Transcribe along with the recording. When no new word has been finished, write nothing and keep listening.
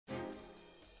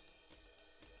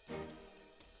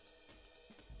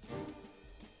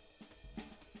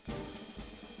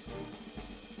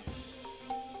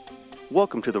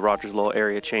Welcome to the Rogers Lowell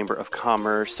Area Chamber of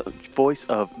Commerce Voice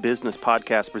of Business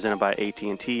podcast presented by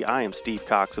AT&T. I am Steve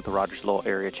Cox with the Rogers Lowell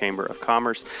Area Chamber of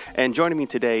Commerce, and joining me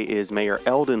today is Mayor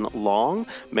Eldon Long,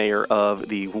 mayor of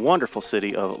the wonderful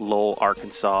city of Lowell,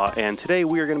 Arkansas. And today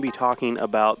we are going to be talking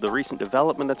about the recent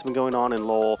development that's been going on in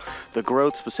Lowell, the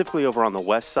growth specifically over on the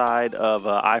west side of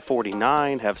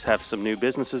I-49, have some new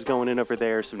businesses going in over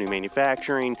there, some new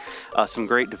manufacturing, some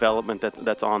great development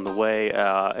that's on the way,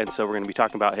 and so we're going to be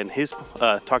talking about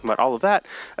all of that,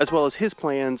 as well as his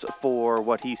plans for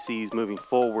what he sees moving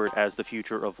forward as the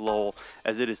future of Lowell,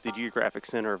 as it is the geographic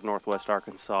center of Northwest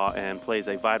Arkansas and plays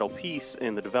a vital piece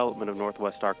in the development of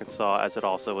Northwest Arkansas, as it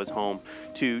also is home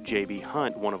to J.B.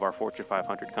 Hunt, one of our Fortune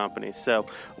 500 companies. So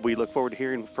we look forward to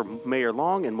hearing from Mayor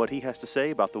Long and what he has to say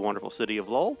about the wonderful city of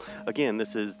Lowell. Again,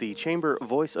 this is the Chamber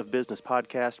Voice of Business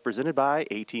podcast presented by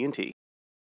AT&T.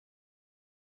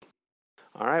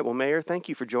 All right. Well, Mayor, thank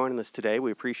you for joining us today.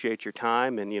 We appreciate your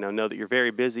time and, know that you're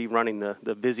very busy running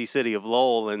the busy city of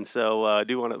Lowell. And so I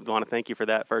do want to thank you for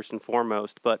that first and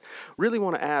foremost. But really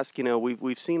want to ask,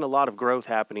 we've seen a lot of growth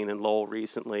happening in Lowell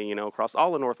recently, across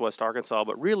all of Northwest Arkansas.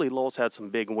 But really, Lowell's had some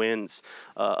big wins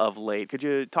of late. Could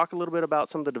you talk a little bit about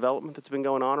some of the development that's been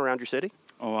going on around your city?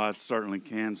 Oh, I certainly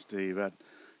can, Steve.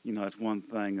 That's one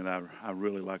thing that I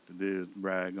really like to do is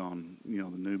brag on, the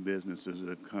new businesses that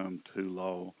have come to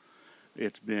Lowell.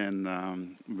 It's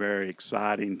been very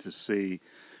exciting to see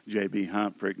J.B.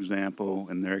 Hunt, for example,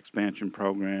 in their expansion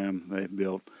program. They've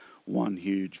built one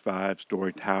huge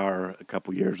 5-story tower a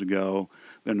couple years ago.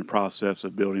 They're in the process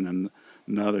of building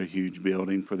another huge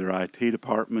building for their IT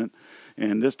department.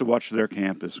 And just to watch their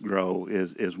campus grow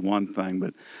is one thing.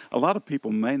 But a lot of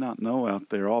people may not know out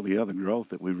there all the other growth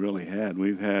that we've really had.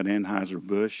 We've had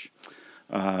Anheuser-Busch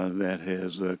that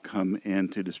has come in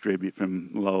to distribute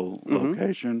from Lowell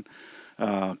location.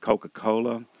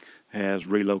 Coca-Cola has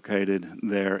relocated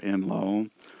there in Lowell.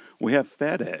 We have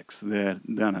FedEx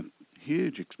that done a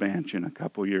huge expansion a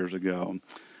couple years ago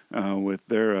with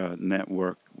their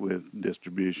network with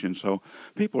distribution. So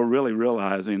people are really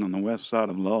realizing on the west side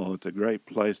of Lowell it's a great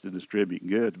place to distribute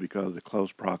goods because of the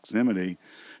close proximity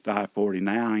to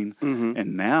I-49.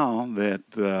 And now that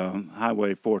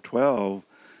Highway 412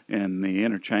 and the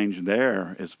interchange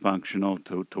there is functional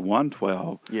to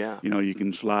 112. Yeah. You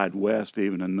can slide west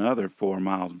even another 4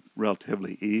 miles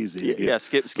relatively easy.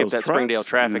 Skip that trucks, Springdale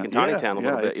traffic in Tawnytown a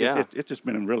little bit. It's just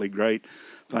been a really great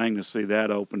thing to see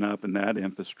that open up and that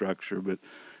infrastructure.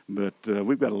 But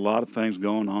we've got a lot of things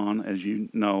going on, as you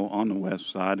know, on the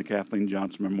west side. The Kathleen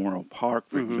Johnson Memorial Park,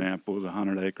 for example, is a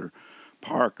 100-acre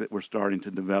park that we're starting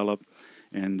to develop.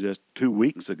 And just 2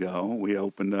 weeks ago, we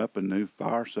opened up a new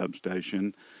fire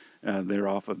substation there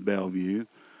off of Bellevue.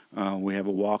 We have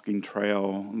a walking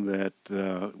trail that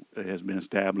has been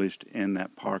established in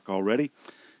that park already.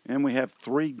 And we have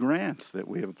 3 grants that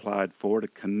we have applied for to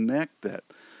connect that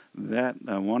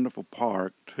wonderful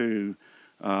park to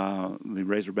the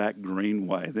Razorback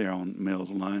Greenway there on Mills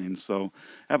Lane. So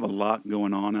I have a lot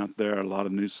going on out there, a lot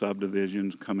of new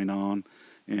subdivisions coming on,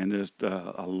 and just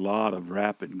a lot of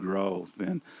rapid growth.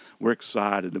 And we're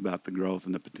excited about the growth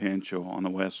and the potential on the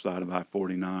west side of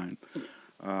I-49.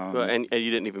 And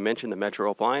you didn't even mention the Metro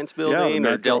Appliance Building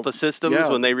or Delta Systems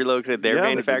when they relocated their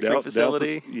manufacturing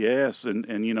facility. Delta, yes, and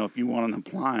if you want an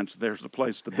appliance, there's the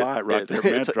place to buy it right there,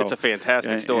 Metro. It's a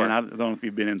fantastic store. And I don't know if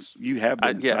you've been in. You have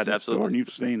been inside that store, and you've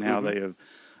seen how they have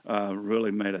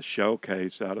really made a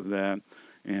showcase out of that.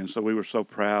 And so we were so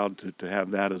proud to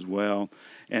have that as well.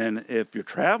 And if you're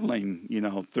traveling,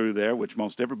 through there, which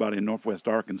most everybody in Northwest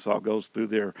Arkansas goes through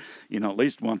there, at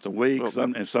least once a week,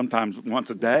 and sometimes once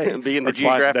a day. Being the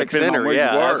geographic center,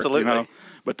 absolutely.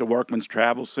 But the Workman's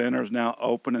Travel Center is now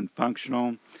open and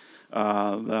functional.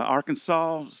 The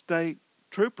Arkansas State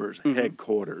Troopers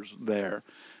headquarters there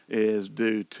is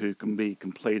due to be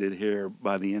completed here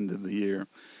by the end of the year.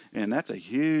 And that's a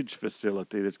huge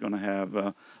facility that's going to have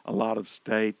a lot of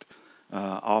state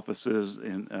offices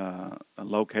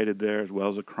located there, as well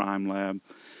as a crime lab.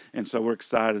 And so we're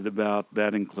excited about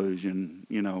that inclusion,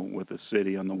 with the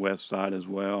city on the west side as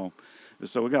well.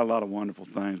 So we got a lot of wonderful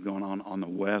things going on the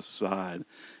west side,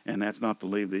 and that's not to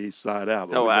leave the east side out.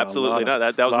 Oh, absolutely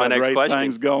not. That was my next question. A lot of great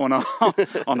things going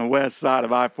on the west side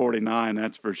of I-49,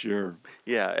 that's for sure.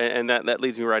 Yeah, and that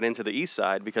leads me right into the east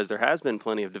side, because there has been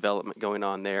plenty of development going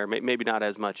on there. Maybe not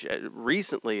as much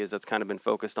recently as it's kind of been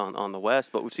focused on the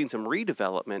west, but we've seen some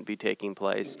redevelopment be taking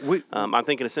place. I'm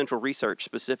thinking of Central Research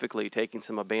specifically taking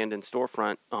some abandoned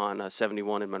storefront on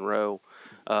 71 in Monroe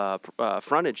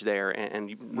frontage there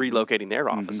and relocating their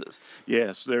offices.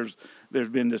 Yes, there's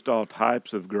been just all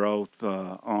types of growth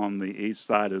on the east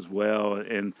side as well,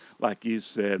 and like you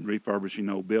said, refurbishing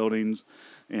old buildings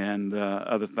and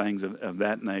other things of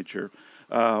that nature.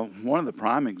 One of the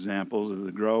prime examples is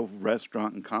the Grove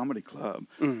Restaurant and Comedy Club.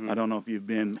 I don't know if you've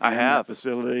been in that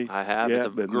facility. I have. Yeah,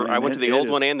 I went to the old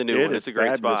one and the new one. It's a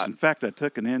great spot. In fact, I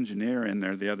took an engineer in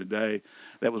there the other day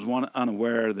that was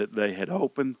unaware that they had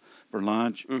opened for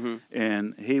lunch,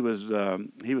 and he was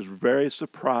very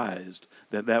surprised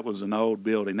that was an old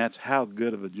building. That's how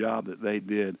good of a job that they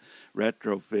did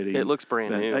retrofitting. It looks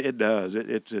brand new. It does.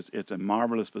 It's a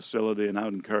marvelous facility, and I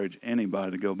would encourage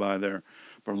anybody to go by there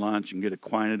for lunch and get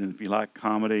acquainted. And if you like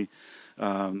comedy,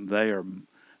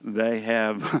 they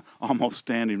have almost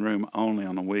standing room only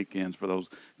on the weekends for those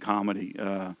comedy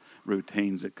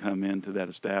routines that come into that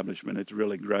establishment. It's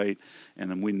really great,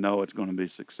 and we know it's going to be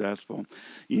successful.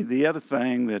 The other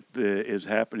thing that is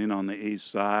happening on the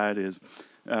east side is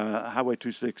Highway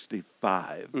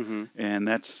 265, and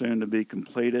that's soon to be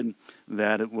completed.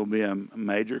 That it will be a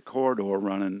major corridor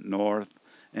running north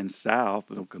and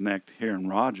south. It'll connect here in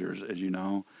Rogers, as you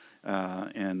know,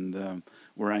 and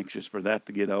we're anxious for that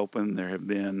to get open. There have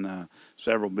been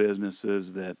several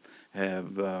businesses that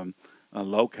have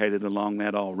located along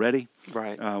that already.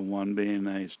 Right. One being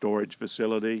a storage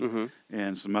facility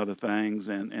and some other things,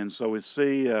 and so we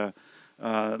see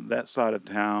that side of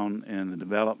town and the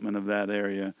development of that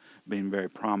area being very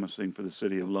promising for the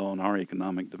city of Lowell and our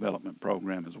economic development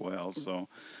program as well. So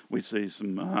we see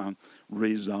some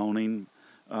rezoning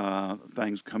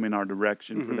things coming our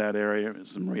direction for that area,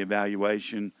 some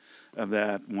reevaluation of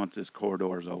that once this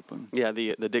corridor is open. Yeah,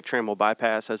 the Dick Trammell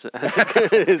bypass is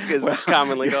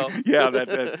commonly called.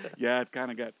 It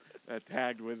kind of got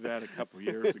tagged with that a couple of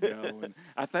years ago, and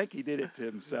I think he did it to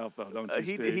himself, though, don't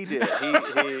you, Steve? He did.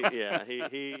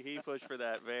 He pushed for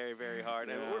that very, very hard,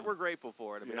 and we're grateful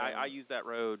for it. I mean, I use that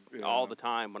road all the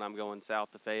time when I'm going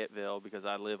south to Fayetteville because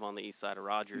I live on the east side of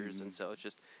Rogers, and so it's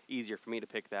just easier for me to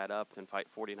pick that up than fight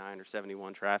 49 or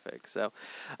 71 traffic. So,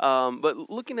 but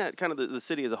looking at kind of the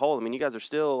city as a whole, I mean, you guys are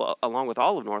still, along with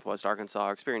all of Northwest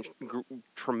Arkansas, experiencing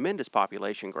tremendous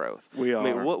population growth. We are.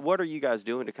 I mean, what are you guys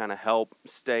doing to kind of help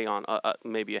stay on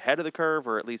maybe ahead of the curve,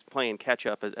 or at least playing catch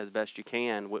up as best you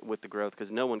can with the growth?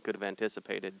 Because no one could have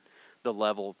anticipated the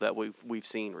level that we've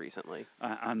seen recently.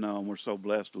 I know, and we're so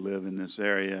blessed to live in this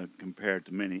area compared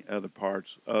to many other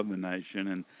parts of the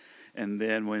nation. And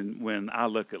then when I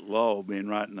look at Lowell being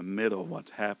right in the middle of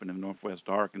what's happening in Northwest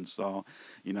Arkansas,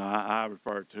 you know, I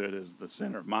refer to it as the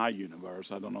center of my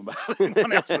universe. I don't know about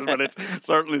anyone else's, but it's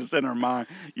certainly the center of my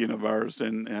universe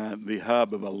and the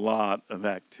hub of a lot of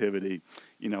activity,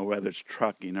 you know, whether it's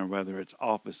trucking or whether it's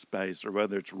office space or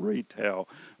whether it's retail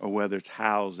or whether it's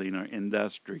housing or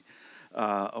industry.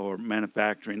 Or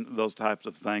manufacturing, those types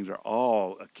of things are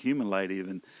all accumulative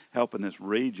and helping this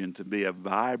region to be a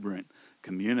vibrant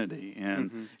community,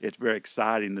 and it's very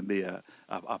exciting to be a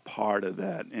part of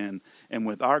that. And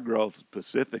with our growth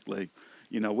specifically,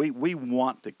 you know, we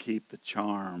want to keep the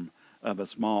charm of a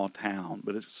small town,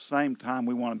 but at the same time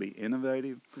we want to be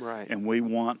innovative, right? And we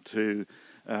want to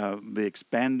be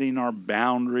expanding our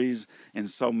boundaries in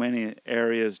so many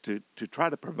areas to try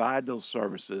to provide those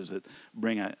services that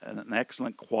bring an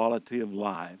excellent quality of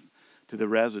life to the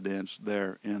residents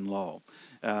there in Lowell.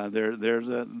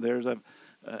 There's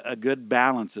a good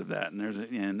balance of that,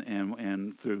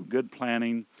 and through good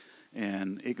planning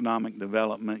and economic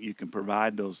development, you can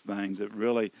provide those things that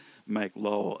really make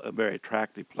Lowell a very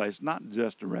attractive place, not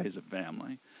just to raise a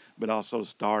family, but also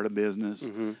start a business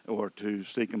or to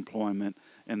seek employment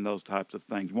and those types of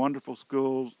things. Wonderful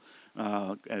schools.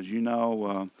 As you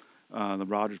know, the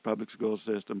Rogers Public School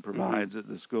System provides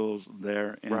the schools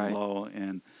there in Lowell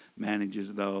and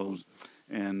manages those.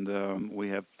 And we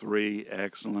have 3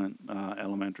 excellent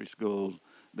elementary schools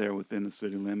there within the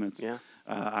city limits. Yeah.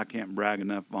 I can't brag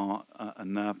enough on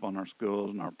our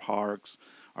schools and our parks,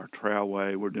 our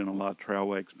trailway. We're doing a lot of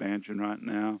trailway expansion right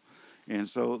now. And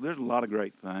so there's a lot of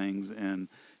great things. And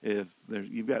if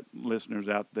you've got listeners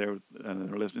out there that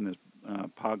are listening to this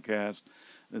podcast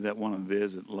that want to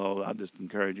visit Lowell, I just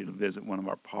encourage you to visit one of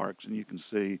our parks, and you can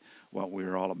see what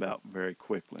we're all about very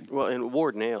quickly. Well, and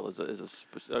Ward Nail is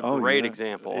a great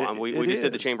example. We just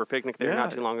did the chamber picnic there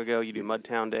not too long ago. You do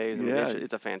Mudtown Days. I mean,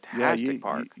 it's a fantastic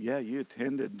park. You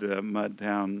attended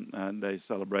Mudtown Day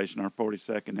celebration, our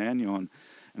 42nd annual,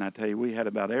 and I tell you, we had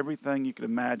about everything you could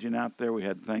imagine out there. We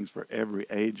had things for every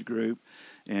age group,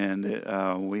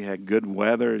 and we had good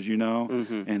weather, as you know,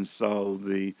 and so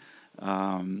the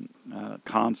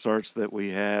concerts that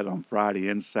we had on Friday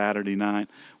and Saturday night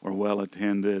were well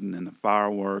attended, and then the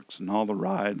fireworks and all the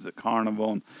rides at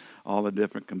Carnival and all the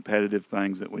different competitive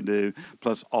things that we do,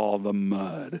 plus all the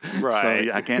mud. Right.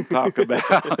 So I can't talk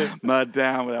about Mud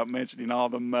Town without mentioning all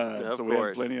the mud. Of so we course.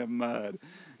 have plenty of mud.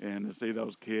 And to see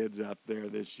those kids out there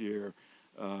this year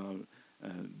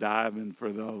diving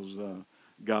for those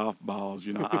golf balls,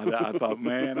 I thought,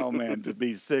 man, oh man, to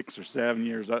be 6 or 7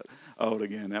 years old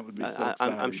again, that would be so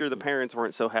exciting. I'm sure the parents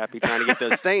weren't so happy trying to get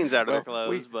those stains out of their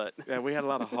clothes, but we had a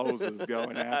lot of hoses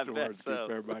going afterwards so. to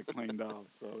keep everybody cleaned off.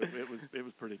 So it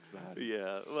was pretty exciting.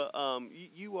 Yeah. Well,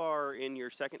 you are in your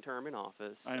second term in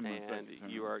office, I am in my second and term.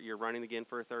 you're running again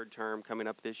for a third term coming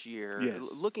up this year. Yes.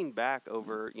 Looking back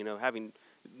over, having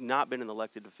not been an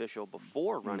elected official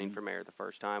before running for mayor the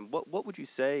first time, what would you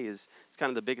say is kind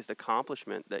of the biggest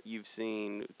accomplishment that you've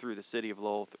seen through the city of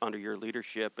Lowell under your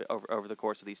leadership over the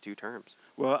course of these 2 terms?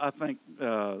 Well, I think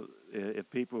if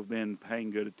people have been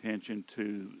paying good attention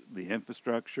to the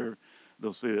infrastructure,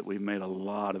 they'll see that we've made a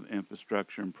lot of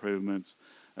infrastructure improvements,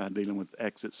 dealing with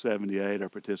Exit 78, our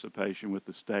participation with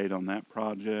the state on that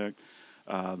project,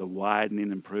 the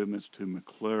widening improvements to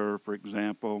McClure, for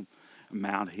example,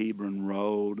 Mount Hebron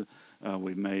Road.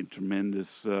 We've made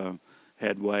tremendous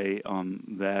headway on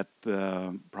that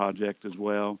project as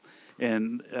well.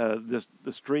 And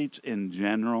the streets in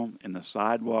general and the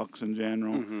sidewalks in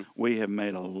general, we have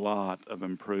made a lot of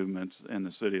improvements in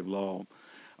the city of Lowell.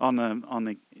 On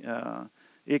the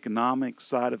economic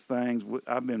side of things,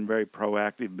 I've been very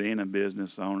proactive being a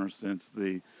business owner since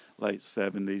the late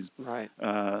 70s. Right.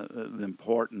 The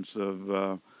importance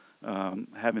of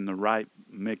having the right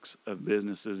mix of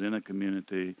businesses in a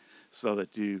community so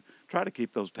that you try to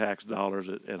keep those tax dollars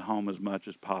at home as much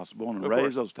as possible and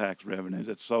raise those tax revenues.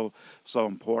 It's so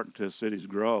important to a city's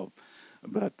growth.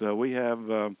 But we have,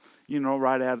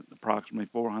 right at approximately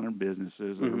 400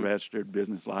 businesses that are registered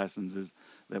business licenses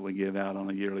that we give out on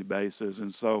a yearly basis.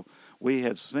 And so we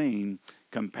have seen,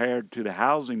 compared to the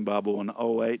housing bubble in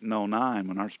 08 and 09,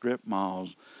 when our strip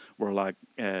malls were like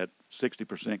at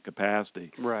 60%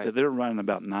 capacity, that they're running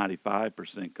about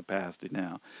 95% capacity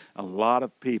now. A lot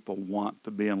of people want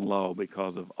to be in Lowell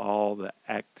because of all the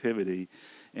activity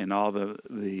and all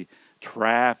the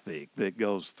traffic that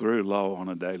goes through Lowell on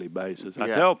a daily basis. I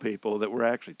tell people that we're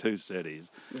actually 2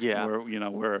 cities. Yeah.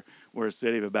 We're a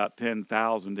city of about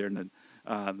 10,000 during the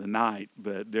night,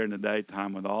 but during the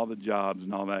daytime with all the jobs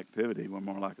and all the activity, we're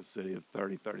more like a city of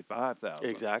 35,000.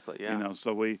 Exactly, yeah.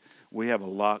 So we have a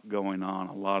lot going on,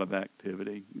 a lot of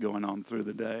activity going on through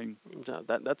the day.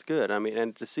 That's good. I mean,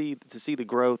 and to see the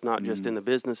growth, not just in the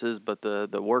businesses, but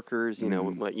the workers,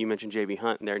 what you mentioned JB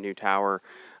Hunt and their new tower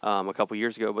a couple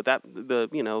years ago, but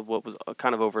what was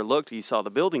kind of overlooked, you saw the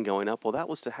building going up. Well, that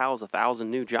was to house 1,000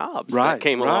 new jobs that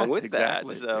came along with that.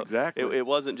 So it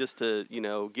wasn't just to,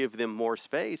 give them more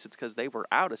space. It's because they were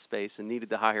out of space and needed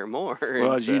to hire more.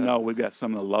 Well, as you know, we've got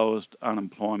some of the lowest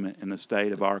unemployment in the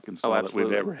state of Arkansas that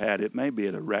we've ever had. It may be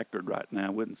at a record right now.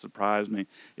 It wouldn't surprise me.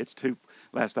 It's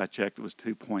last I checked, it was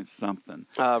 2 point something.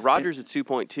 Rogers is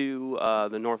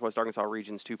 2.2. The Northwest Arkansas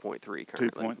region's 2.3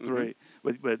 currently.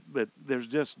 2.3. But there's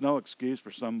just no excuse for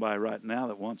somebody right now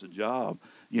that wants a job.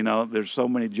 There's so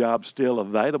many jobs still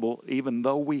available, even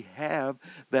though we have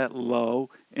that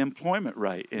low employment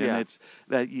rate. And it's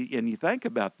that you think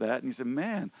about that and you say,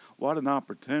 man, what an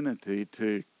opportunity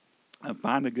to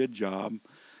find a good job,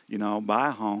 buy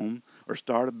a home or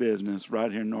start a business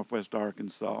right here in Northwest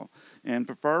Arkansas, and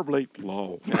preferably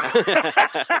Lowell. Had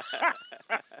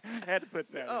to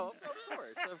put that in. Of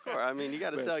course. I mean, you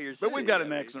got to sell your city. But we've got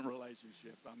an excellent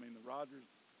relationship. I mean, the Rogers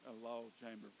Lowell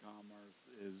Chamber of Commerce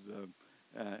is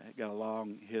got a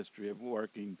long history of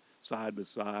working side by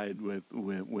side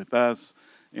with us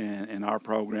and our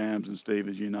programs. And Steve,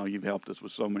 as you know, you've helped us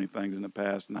with so many things in the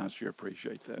past, and I sure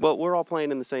appreciate that. Well, we're all playing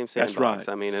in the same sandbox. That's right.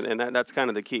 I mean, and that's kind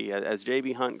of the key. As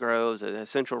JB Hunt grows, as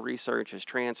Central Research, as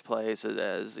Transplace,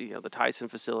 as the Tyson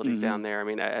facilities down there. I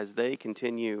mean, as they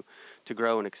continue to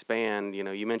grow and expand,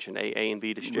 you mentioned A and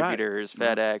B distributors,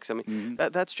 FedEx. I mean,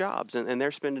 that's jobs, and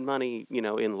they're spending money,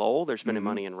 in Lowell. They're spending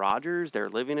money in Rogers. They're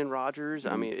living in Rogers.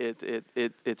 I mean,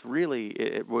 it's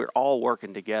really we're all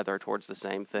working together towards the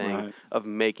same thing of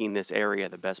making this area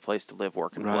the best place to live,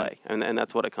 work, and play, and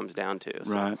that's what it comes down to.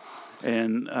 So. Right,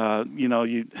 and I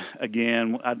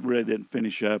really didn't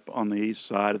finish up on the east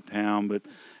side of town, but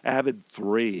Avid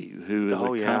 3, who is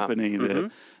a company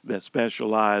that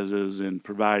specializes in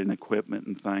providing equipment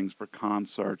and things for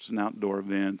concerts and outdoor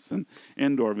events and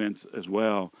indoor events as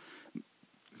well.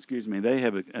 Excuse me, they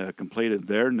have completed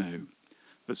their new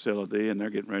facility, and they're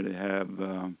getting ready to have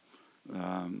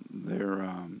their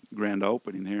grand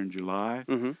opening here in July.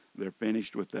 They're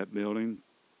finished with that building.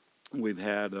 We've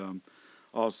had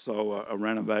also a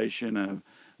renovation of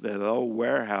that old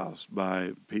warehouse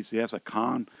by PCS, a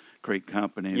concrete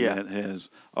company that has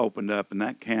opened up, and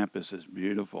that campus is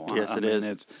beautiful. Yes, it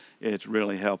is. It's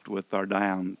really helped with our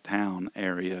downtown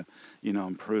area,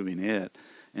 improving it.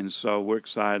 And so we're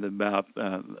excited about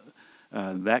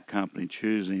that company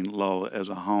choosing Lowell as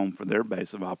a home for their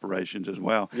base of operations as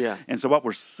well. Yeah. And so what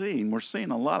we're seeing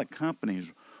a lot of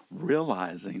companies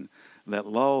realizing that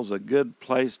Lowell's a good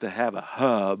place to have a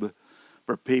hub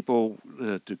for people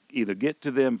to either get to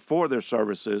them for their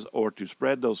services or to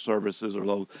spread those services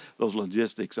or those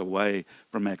logistics away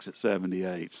from Exit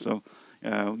 78. So,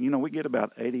 we get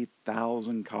about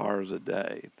 80,000 cars a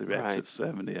day through Exit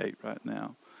 78 right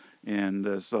now.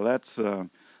 And so that's a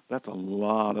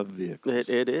lot of vehicles.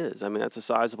 It is. I mean, that's a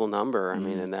sizable number. I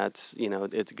mean, and that's,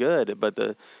 it's good.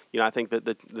 But I think that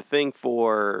the thing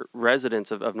for residents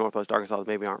of Northwest Arkansas that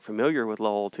maybe aren't familiar with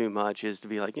Lowell too much is to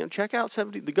be like, check out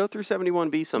go through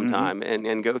 71B sometime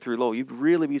and go through Lowell. You'd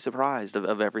really be surprised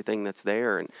of everything that's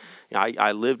there. And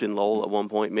I lived in Lowell at one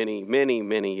point many, many,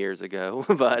 many years ago.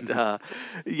 But,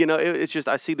 it's just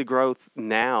I see the growth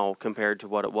now compared to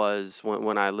what it was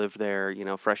when I lived there,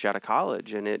 fresh out of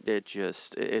college. And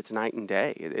it's night and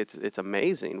day. It's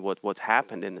amazing what's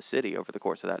happened in the city over the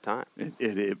course of that time.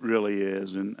 It really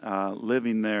is. And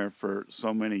living there for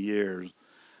so many years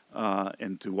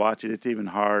and to watch it, it's even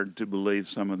hard to believe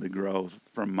some of the growth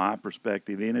from my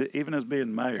perspective, even as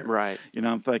being mayor. Right.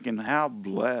 I'm thinking how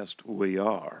blessed we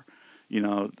are,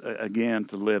 again,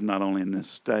 to live not only in this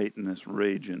state, in this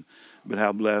region, but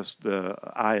how blessed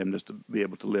I am just to be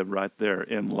able to live right there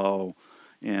in Lowell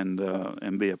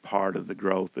and be a part of the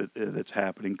growth that's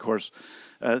happening. Of course,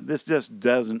 this just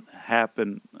doesn't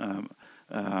happen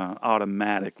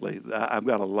automatically. I've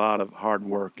got a lot of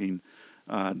hardworking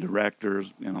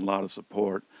directors and a lot of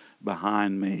support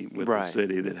behind me with the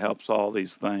city that helps all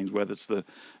these things, whether it's the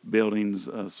buildings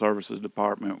services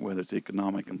department, whether it's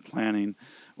economic and planning,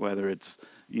 whether it's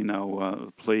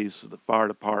the police, the fire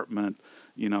department,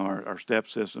 our step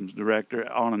systems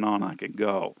director, on and on I could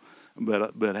go.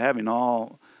 But having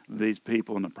all these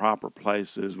people in the proper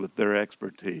places with their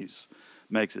expertise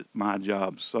makes it my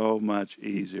job so much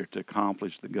easier to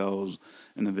accomplish the goals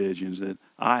and the visions that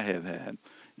I have had.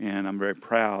 And I'm very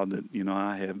proud that,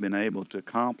 I have been able to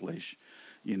accomplish,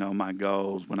 my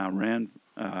goals when I ran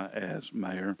as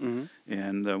mayor. Mm-hmm.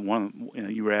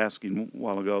 And you were asking a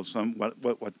while ago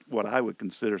what I would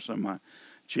consider some of my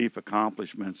chief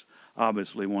accomplishments.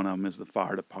 Obviously, one of them is the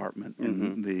fire department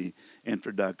and the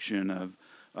introduction of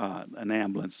an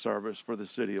ambulance service for the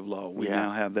city of Lowell. We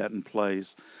now have that in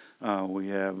place. We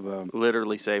have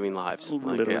literally saving lives.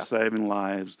 Saving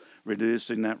lives,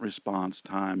 reducing that response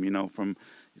time.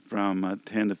 From a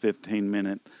 10 to 15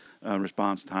 minute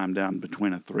response time down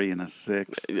between a 3 and a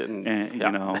 6.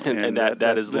 And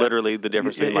that is literally the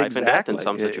difference between life and death in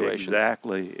some situations.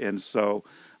 Exactly. And so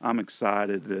I'm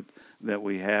excited that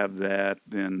we have that.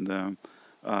 And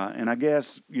I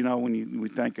guess, when we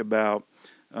think about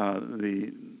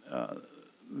the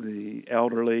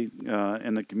elderly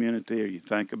in the community, or you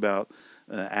think about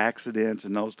accidents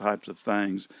and those types of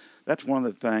things, that's one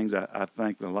of the things I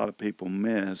think that a lot of people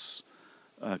miss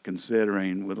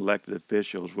considering with elected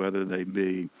officials, whether they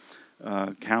be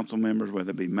council members,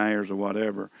 whether they be mayors or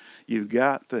whatever. You've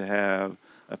got to have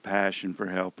a passion for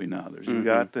helping others. You've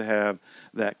got to have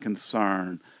that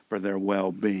concern for their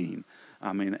well-being.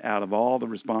 I mean, out of all the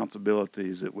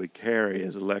responsibilities that we carry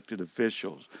as elected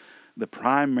officials, the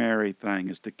primary thing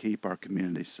is to keep our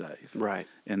community safe. Right.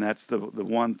 And that's the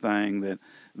one thing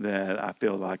that I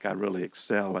feel like I really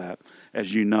excel at.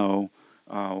 As you know,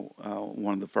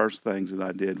 one of the first things that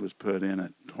I did was put in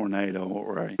a tornado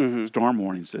or a storm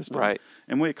warning system. Right.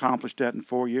 And we accomplished that in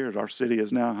 4 years. Our city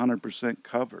is now 100%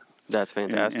 covered. That's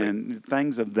fantastic. And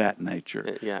things of that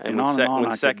nature. Yeah, and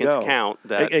when seconds count,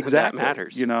 that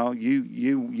matters.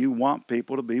 You want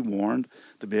people to be warned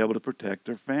to be able to protect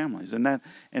their families, and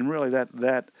really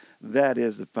that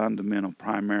is the fundamental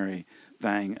primary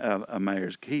thing of a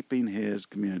mayor's, keeping his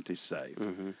community safe.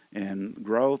 And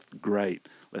growth, great.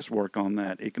 Let's work on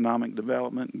that. Economic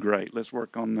development, great. Let's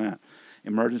work on that.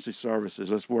 Emergency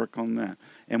services, let's work on that.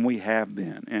 And we have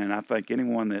been. And I think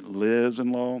anyone that lives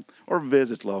in Lowell or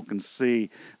visits Lowell can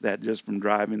see that just from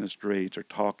driving the streets or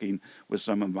talking with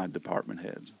some of my department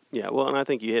heads. Yeah, well, and I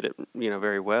think you hit it,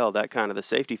 very well. That kind of the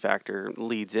safety factor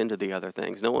leads into the other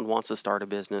things. No one wants to start a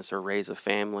business or raise a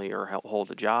family or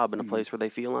hold a job in a place where they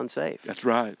feel unsafe. That's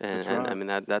right. And I mean,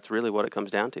 that's really what it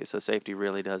comes down to. So safety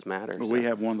really does matter. Well, we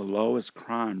have one of the lowest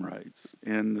crime rates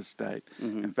in the state.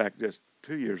 In fact, just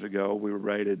 2 years ago, we were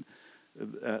rated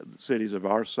cities of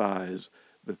our size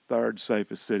the third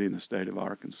safest city in the state of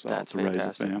Arkansas That's to fantastic.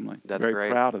 raise a family. That's Very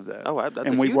great. proud of that. Oh, that's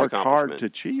and a we huge worked hard accomplishment. to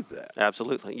achieve that.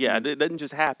 Absolutely. Yeah, it doesn't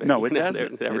just happen. No, it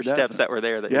doesn't. There were It steps doesn't. that were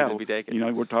there that needed to be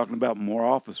taken. We're talking about more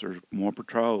officers, more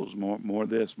patrols, more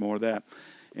this, more that,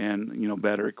 and,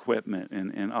 better equipment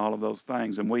and all of those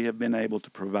things. And we have been able to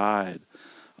provide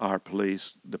our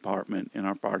police department and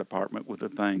our fire department with the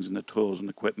things and the tools and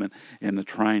equipment and the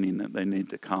training that they need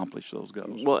to accomplish those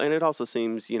goals. Well, and it also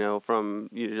seems,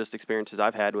 from just experiences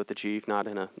I've had with the chief, not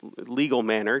in a legal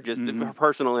manner, just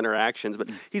personal interactions, but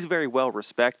he's very well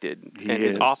respected, and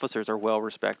his officers are well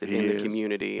respected in the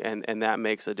community, and that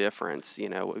makes a difference.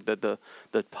 The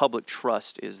public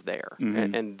trust is there,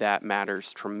 and that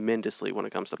matters tremendously when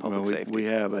it comes to public safety. We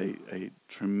have a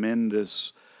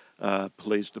tremendous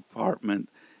police department.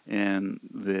 And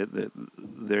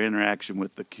their interaction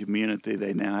with the community.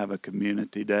 They now have a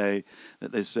community day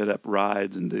that they set up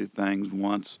rides and do things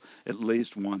at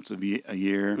least once a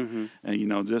year.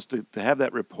 And, just to have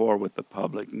that rapport with the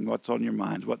public and what's on your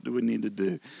minds, what do we need to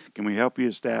do? Can we help you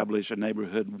establish a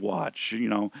neighborhood watch?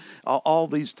 All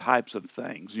these types of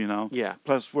things, Yeah.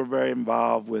 Plus, we're very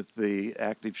involved with the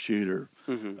active shooter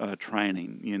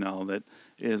training, that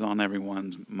is on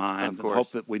everyone's mind. I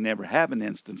hope that we never have an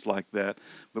instance like that,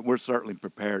 but we're certainly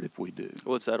prepared if we do.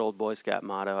 Well, it's that old Boy Scout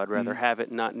motto, I'd rather have it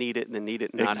and not need it than need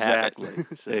it and not have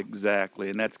it. Exactly,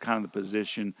 and that's kind of the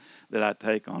position that I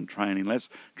take on training. Let's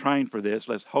train for this.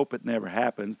 Let's hope it never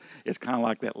happens. It's kind of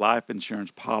like that life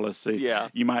insurance policy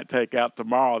you might take out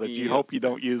tomorrow that you hope you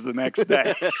don't use the next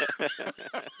day.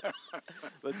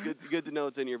 But it's good to know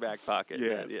it's in your back pocket.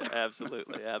 Yes. Yeah,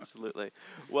 absolutely.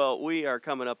 Well, we are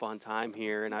coming up on time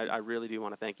here, and I really do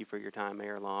want to thank you for your time,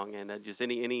 Mayor Long. And just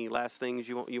any last things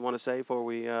you want to say before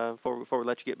we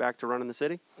let you get back to running the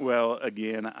city? Well,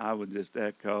 again, I would just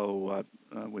echo what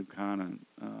we've kind of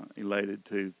elated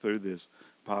to through this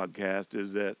podcast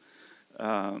is that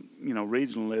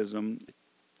regionalism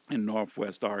in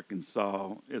Northwest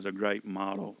Arkansas is a great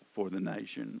model for the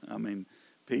nation. I mean,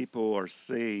 people are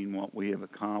seeing what we have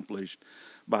accomplished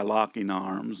by locking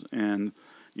arms. And,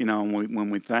 when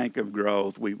we think of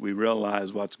growth, we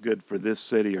realize what's good for this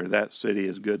city or that city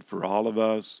is good for all of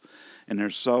us. And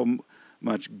there's so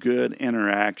much good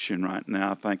interaction right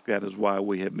now. I think that is why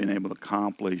we have been able to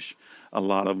accomplish a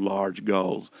lot of large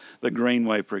goals. The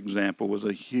Greenway, for example, was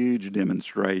a huge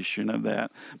demonstration of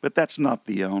that. But that's not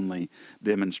the only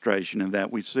demonstration of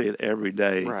that. We see it every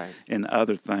day in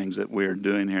other things that we're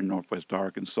doing here in Northwest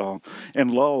Arkansas. And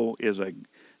Lowell is a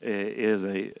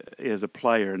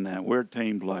player in that. We're a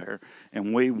team player,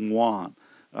 and we want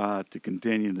to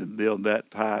continue to build that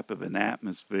type of an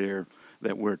atmosphere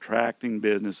that we're attracting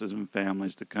businesses and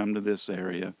families to come to this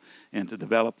area and to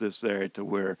develop this area to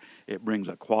where it brings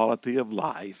a quality of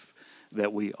life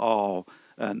that we all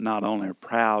not only are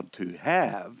proud to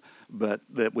have, but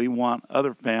that we want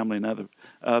other family and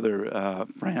other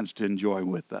friends to enjoy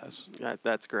with us.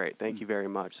 That's great. Thank you very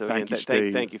much. So thank you,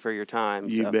 Steve. Thank you for your time.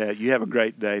 You bet. You have a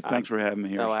great day. Thanks for having me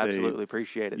here, Steve. Absolutely.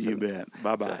 Appreciate it. You bet.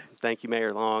 Bye-bye. So, thank you,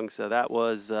 Mayor Long. So that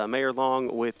was Mayor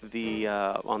Long with the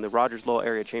on the Rogers Lowell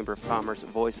Area Chamber of Commerce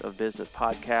Voice of Business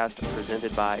podcast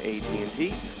presented by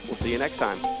AT&T. We'll see you next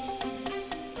time.